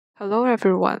Hello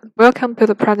everyone, welcome to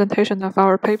the presentation of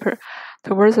our paper,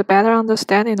 Towards a Better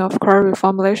Understanding of Query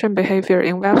Reformulation Behavior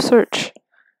in Web Search.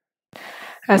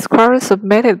 As queries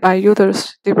submitted by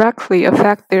users directly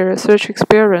affect their search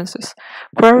experiences,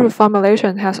 query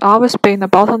reformulation has always been a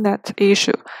bottleneck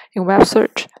issue in web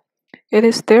search. It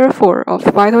is therefore of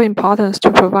vital importance to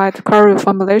provide query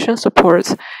reformulation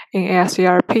supports in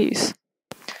SERPs.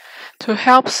 To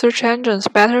help search engines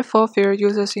better fulfill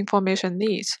users' information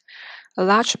needs, a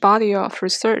large body of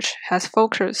research has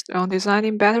focused on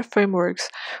designing better frameworks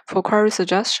for query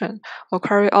suggestion or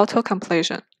query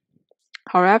autocompletion.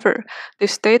 However,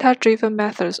 these data-driven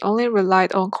methods only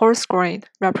relied on coarse-grained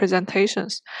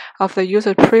representations of the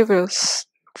user's previous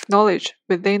knowledge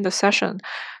within the session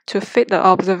to fit the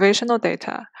observational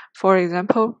data, for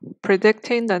example,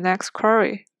 predicting the next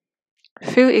query.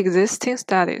 Few existing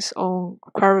studies on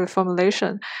query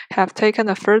formulation have taken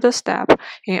a further step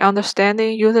in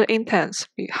understanding user intents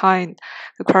behind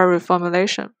the query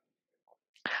formulation.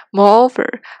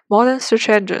 Moreover, modern search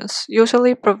engines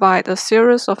usually provide a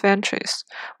series of entries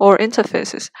or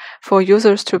interfaces for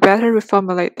users to better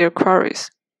reformulate their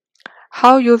queries.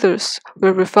 How users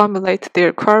will reformulate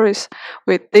their queries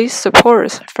with these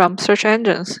supports from search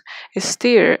engines is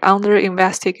still under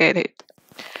investigated.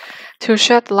 To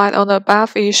shed light on the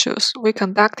above issues, we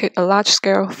conducted a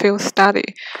large-scale field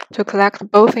study to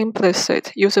collect both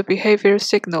implicit user behavior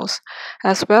signals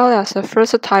as well as a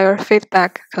versatile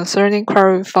feedback concerning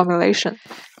query formulation.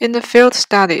 In the field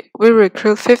study, we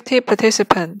recruited 50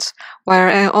 participants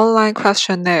via an online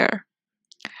questionnaire.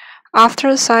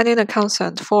 After signing a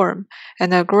consent form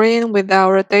and agreeing with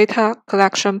our data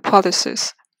collection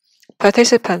policies,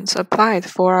 participants applied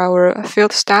for our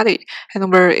field study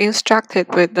and were instructed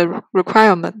with the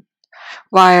requirement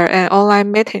via an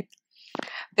online meeting.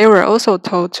 They were also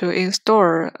told to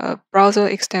install a browser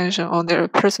extension on their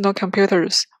personal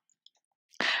computers.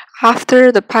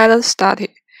 After the pilot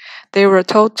study, they were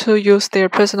told to use their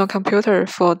personal computer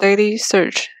for daily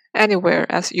search anywhere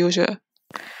as usual.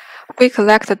 We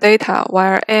collect the data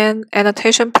via an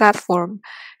annotation platform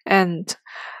and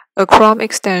a Chrome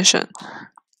extension.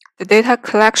 The data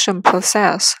collection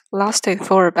process lasted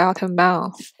for about a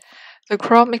month. The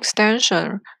Chrome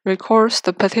extension records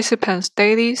the participants'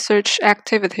 daily search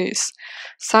activities,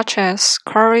 such as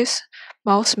queries,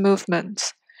 mouse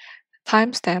movements,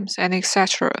 timestamps, and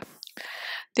etc.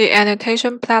 The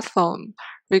annotation platform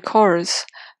records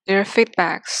their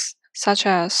feedbacks, such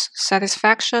as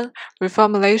satisfaction,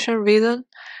 reformulation reason,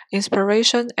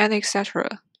 inspiration, and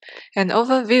etc. An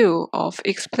overview of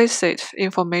explicit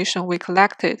information we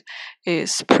collected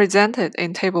is presented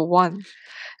in Table 1.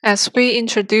 As we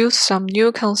introduce some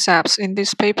new concepts in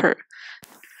this paper,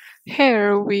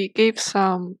 here we give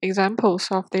some examples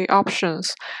of the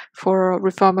options for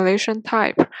reformulation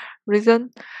type, reason,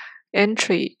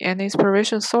 entry, and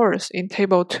inspiration source in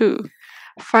Table 2.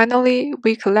 Finally,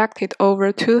 we collected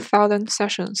over 2,000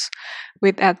 sessions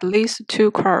with at least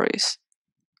 2 queries.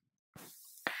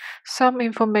 Some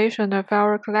information of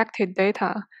our collected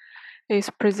data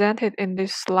is presented in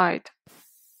this slide.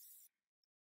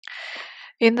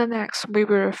 In the next, we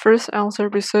will first answer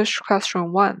research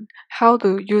question 1. How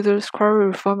do users'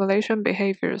 query reformulation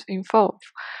behaviors evolve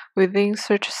within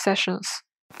search sessions?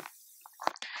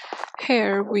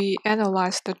 Here, we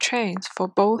analyze the chains for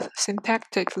both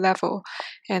syntactic level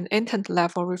and intent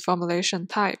level reformulation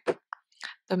type.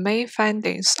 The main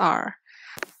findings are: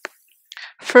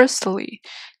 firstly,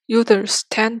 users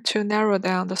tend to narrow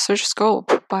down the search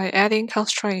scope by adding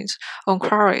constraints on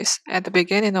queries at the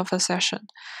beginning of a session.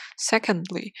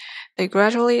 Secondly, they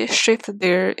gradually shift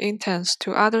their intents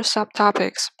to other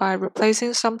subtopics by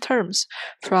replacing some terms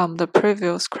from the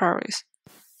previous queries.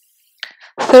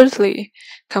 Thirdly,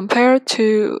 compared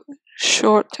to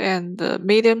short and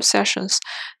medium sessions,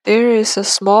 there is a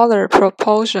smaller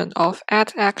proportion of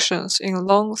add actions in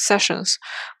long sessions,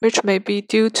 which may be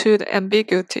due to the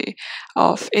ambiguity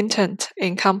of intent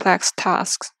in complex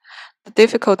tasks. The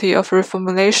difficulty of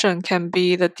reformulation can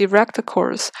be the direct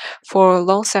cause for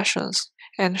long sessions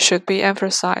and should be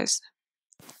emphasized.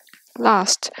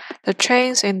 Last, the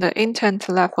chains in the intent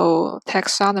level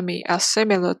taxonomy are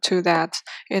similar to that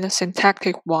in the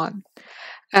syntactic one.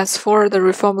 As for the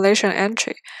reformulation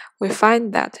entry, we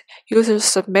find that users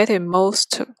submitted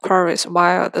most queries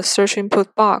via the search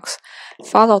input box,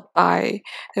 followed by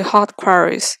the hot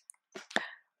queries.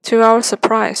 To our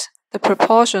surprise, the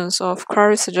proportions of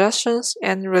query suggestions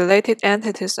and related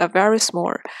entities are very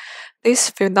small. This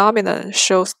phenomenon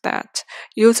shows that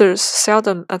users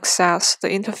seldom access the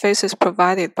interfaces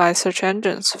provided by search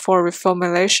engines for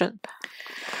reformulation.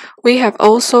 We have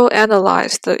also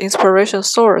analyzed the inspiration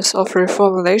source of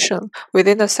reformulation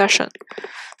within the session.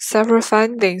 Several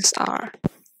findings are: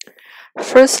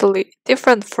 firstly,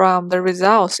 different from the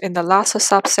results in the last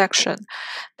subsection,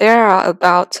 there are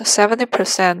about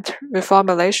 70%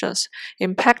 reformulations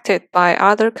impacted by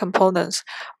other components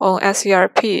on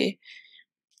SERP.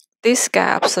 This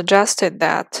gap suggested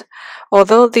that,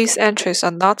 although these entries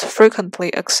are not frequently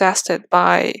accessed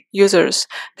by users,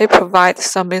 they provide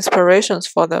some inspirations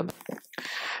for them.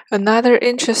 Another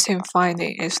interesting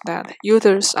finding is that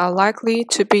users are likely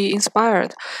to be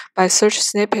inspired by search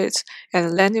snippets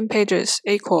and landing pages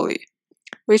equally,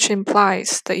 which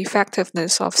implies the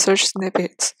effectiveness of search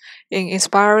snippets in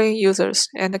inspiring users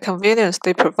and the convenience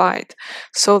they provide,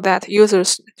 so that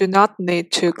users do not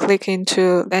need to click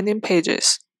into landing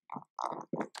pages.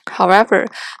 However,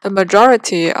 the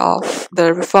majority of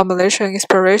the reformulation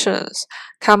inspirations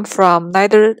come from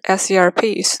neither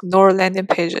SERPs nor landing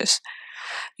pages.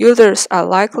 Users are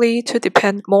likely to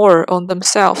depend more on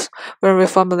themselves when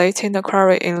reformulating the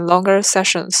query in longer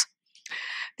sessions.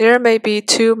 There may be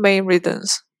two main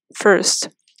reasons. First,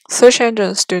 search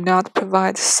engines do not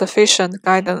provide sufficient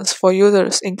guidance for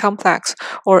users in complex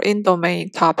or in-domain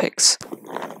topics.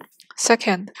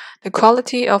 Second, the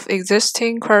quality of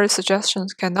existing query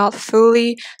suggestions cannot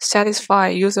fully satisfy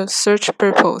user search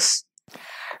purpose.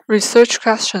 Research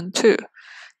question 2.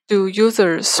 Do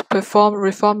users perform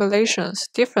reformulations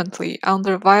differently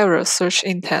under various search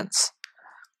intents?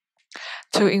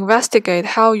 To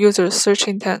investigate how users' search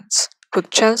intents would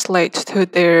translate to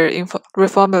their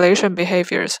reformulation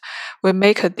behaviors, we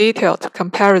make a detailed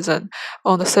comparison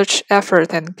on the search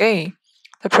effort and gain,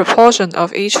 the proportion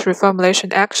of each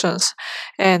reformulation actions,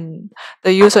 and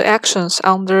the user actions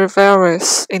under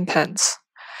various intents.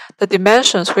 The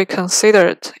dimensions we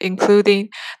considered including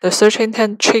the search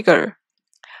intent trigger,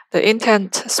 the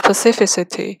intent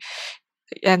specificity,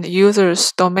 and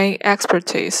users' domain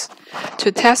expertise.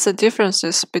 To test the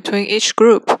differences between each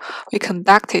group, we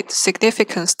conducted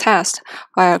significance tests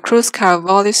via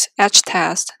Kruskal-Wallis Edge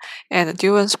test and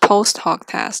Duan's post-hoc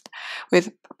test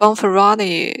with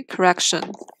Bonferroni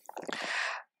correction.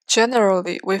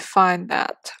 Generally, we find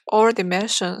that all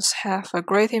dimensions have a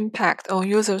great impact on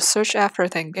user search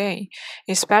effort and gain,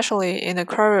 especially in the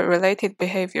query-related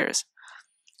behaviors.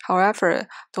 However,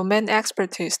 domain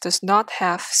expertise does not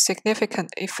have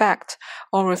significant effect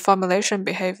on reformulation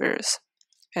behaviors.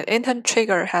 An intent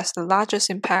trigger has the largest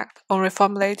impact on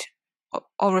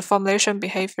reformulation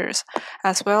behaviors,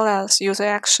 as well as user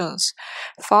actions,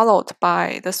 followed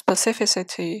by the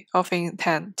specificity of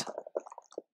intent.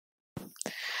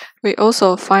 We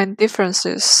also find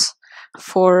differences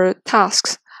for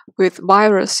tasks with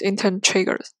various intent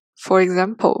triggers. For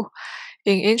example,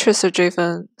 in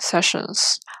interest-driven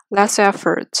sessions, less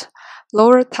effort,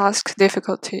 lower task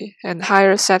difficulty, and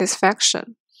higher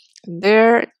satisfaction.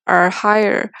 There are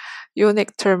higher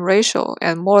unique term ratio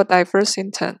and more diverse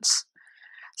intents.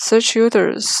 Search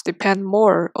users depend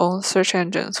more on search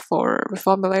engines for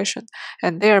reformulation,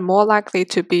 and they are more likely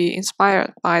to be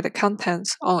inspired by the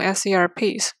contents on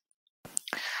SERPs.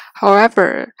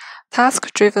 However,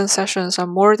 task-driven sessions are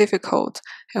more difficult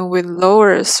and with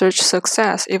lower search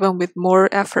success even with more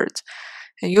effort,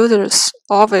 and users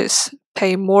always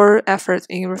pay more effort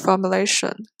in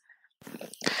reformulation.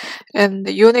 And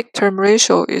the unique term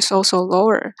ratio is also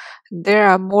lower. There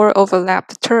are more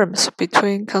overlapped terms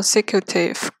between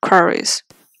consecutive queries.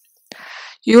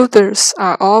 Users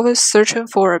are always searching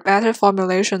for a better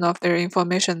formulation of their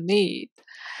information need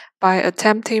by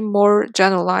attempting more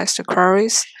generalized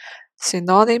queries,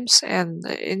 synonyms, and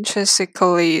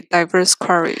intrinsically diverse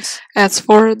queries. As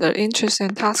for the interest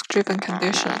and task-driven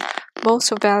condition,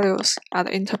 most values are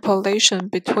the interpolation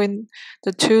between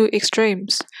the two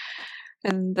extremes,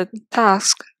 and the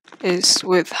task is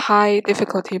with high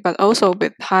difficulty but also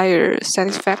with higher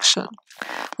satisfaction.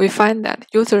 We find that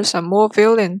users are more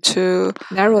willing to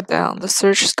narrow down the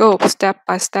search scope step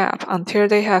by step until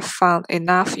they have found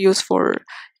enough useful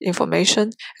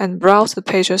information and browse the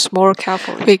pages more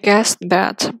carefully. We guess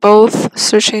that both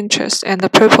search interest and the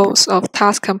purpose of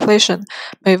task completion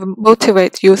may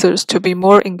motivate users to be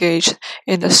more engaged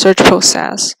in the search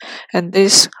process, and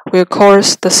this will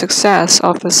cause the success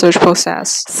of the search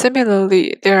process.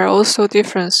 Similarly, there are also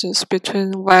differences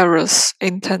between various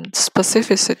intent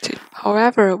specificity.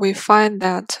 However, we find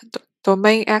that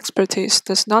domain expertise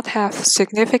does not have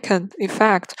significant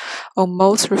effect on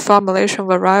most reformulation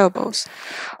variables.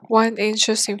 One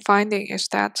interesting finding is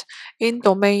that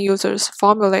in-domain users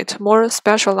formulate more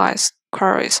specialized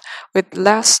queries with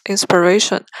less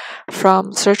inspiration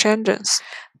from search engines.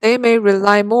 they may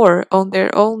rely more on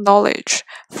their own knowledge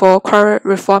for query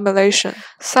reformulation.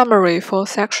 Summary for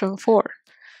Section 4.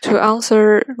 To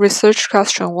answer research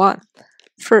question 1.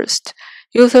 First,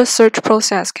 user search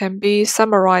process can be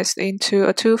summarized into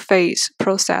a two-phase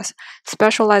process,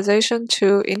 specialization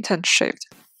to intent shift.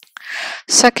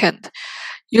 Second,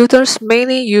 users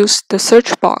mainly use the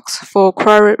search box for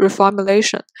query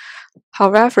reformulation.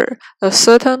 However, a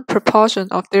certain proportion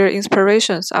of their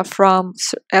inspirations are from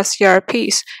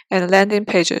SERPs and landing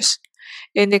pages,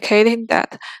 indicating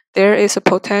that there is a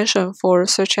potential for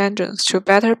search engines to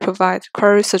better provide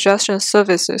query suggestion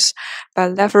services by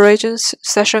leveraging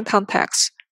session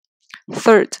context.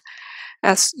 Third,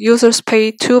 as users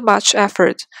pay too much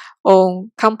effort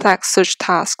on complex search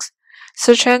tasks,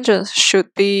 search engines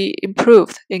should be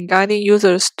improved in guiding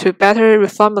users to better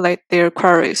reformulate their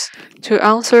queries. To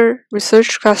answer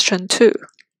research question 2.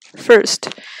 First,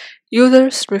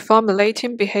 users'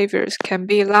 reformulating behaviors can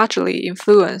be largely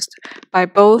influenced by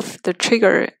both the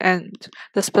trigger and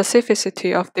the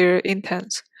specificity of their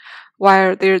intents,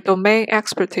 while their domain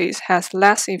expertise has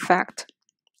less effect.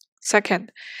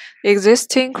 Second,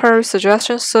 existing query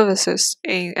suggestion services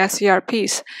in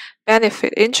SERPs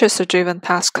benefit interest-driven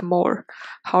tasks more.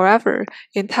 However,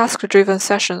 in task-driven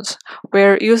sessions,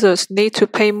 where users need to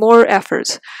pay more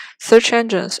efforts, search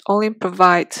engines only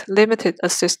provide limited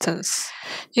assistance.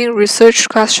 In research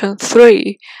question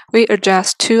 3, we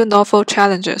address two novel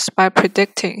challenges by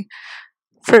predicting.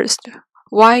 First,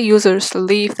 why users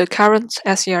leave the current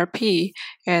SERP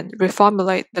and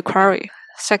reformulate the query.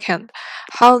 Second,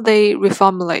 how they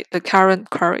reformulate the current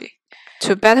query.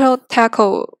 To better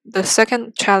tackle the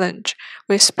second challenge,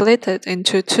 we split it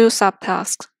into two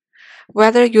subtasks.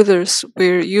 Whether users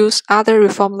will use other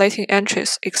reformulating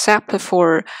entries except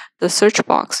for the search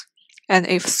box, and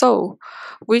if so,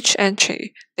 which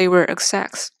entry they will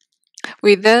access.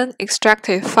 We then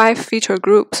extracted 5 feature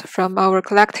groups from our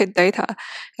collected data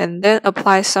and then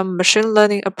applied some machine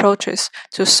learning approaches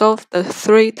to solve the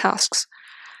 3 tasks.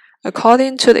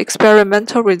 According to the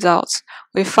experimental results,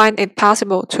 we find it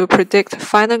possible to predict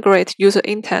final-grade user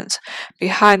intents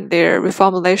behind their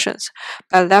reformulations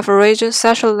by leveraging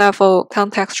session-level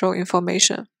contextual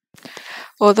information.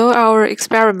 Although our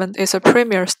experiment is a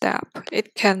premier step,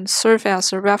 it can serve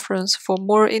as a reference for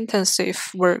more intensive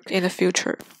work in the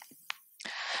future.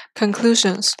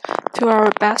 Conclusions. To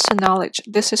our best knowledge,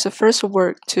 this is the first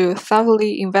work to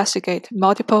thoroughly investigate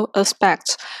multiple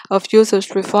aspects of users'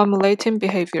 reformulating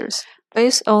behaviors.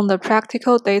 Based on the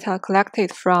practical data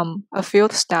collected from a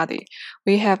field study,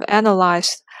 we have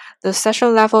analyzed the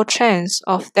session-level chains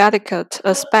of delicate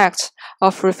aspects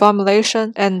of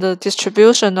reformulation and the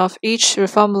distribution of each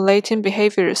reformulating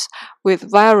behaviors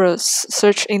with various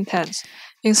search intents.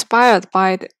 Inspired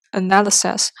by the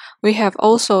analysis, we have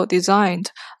also designed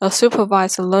a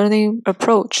supervised learning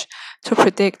approach to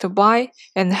predict why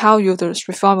and how users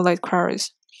reformulate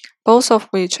queries, both of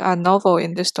which are novel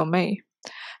in this domain.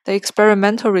 The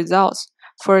experimental results,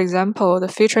 for example, the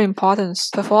feature importance,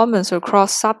 performance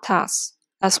across subtasks,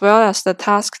 as well as the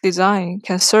task design,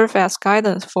 can serve as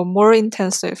guidance for more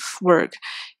intensive work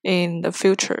in the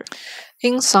future.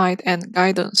 Insight and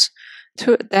guidance.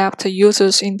 To adapt to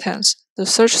users' intents, the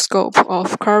search scope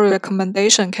of query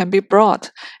recommendation can be broad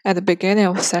at the beginning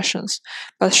of sessions,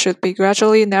 but should be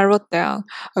gradually narrowed down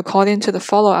according to the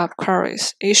follow-up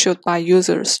queries issued by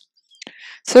users.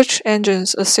 Search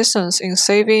engines' assistance in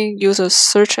saving users'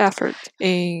 search effort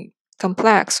in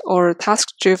complex or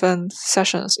task-driven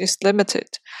sessions is limited,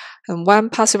 and one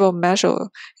possible measure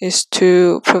is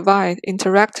to provide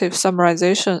interactive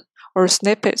summarization or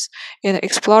snippets in the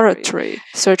exploratory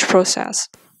search process.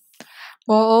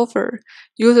 Moreover,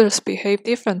 users behave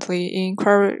differently in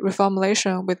query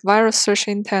reformulation with various search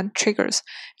intent triggers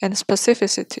and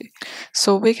specificity,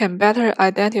 so we can better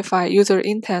identify user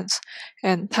intents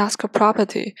and task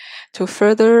property to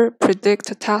further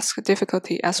predict task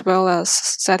difficulty as well as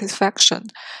satisfaction.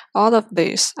 All of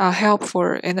these are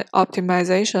helpful in the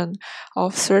optimization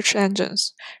of search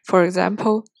engines. For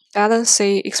example,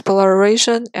 balancing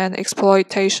exploration and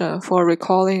exploitation for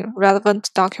recalling relevant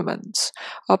documents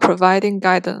or providing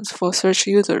guidance for search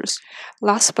users.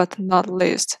 Last but not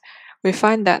least, we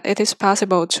find that it is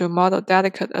possible to model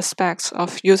delicate aspects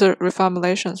of user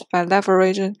reformulations by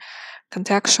leveraging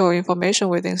contextual information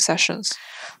within sessions.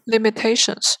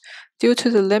 Limitations. Due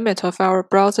to the limit of our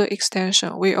browser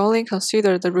extension, we only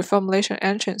consider the reformulation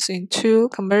engines in 2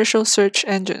 commercial search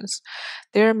engines.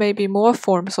 There may be more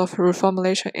forms of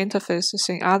reformulation interfaces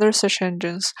in other search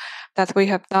engines that we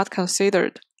have not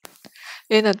considered.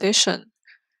 In addition,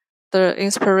 the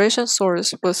inspiration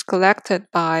source was collected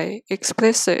by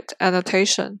explicit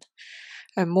annotation.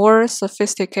 and more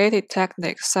sophisticated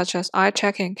techniques such as eye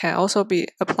checking can also be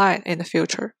applied in the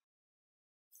future.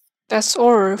 That's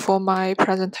all for my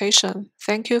presentation.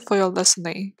 Thank you for your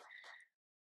listening.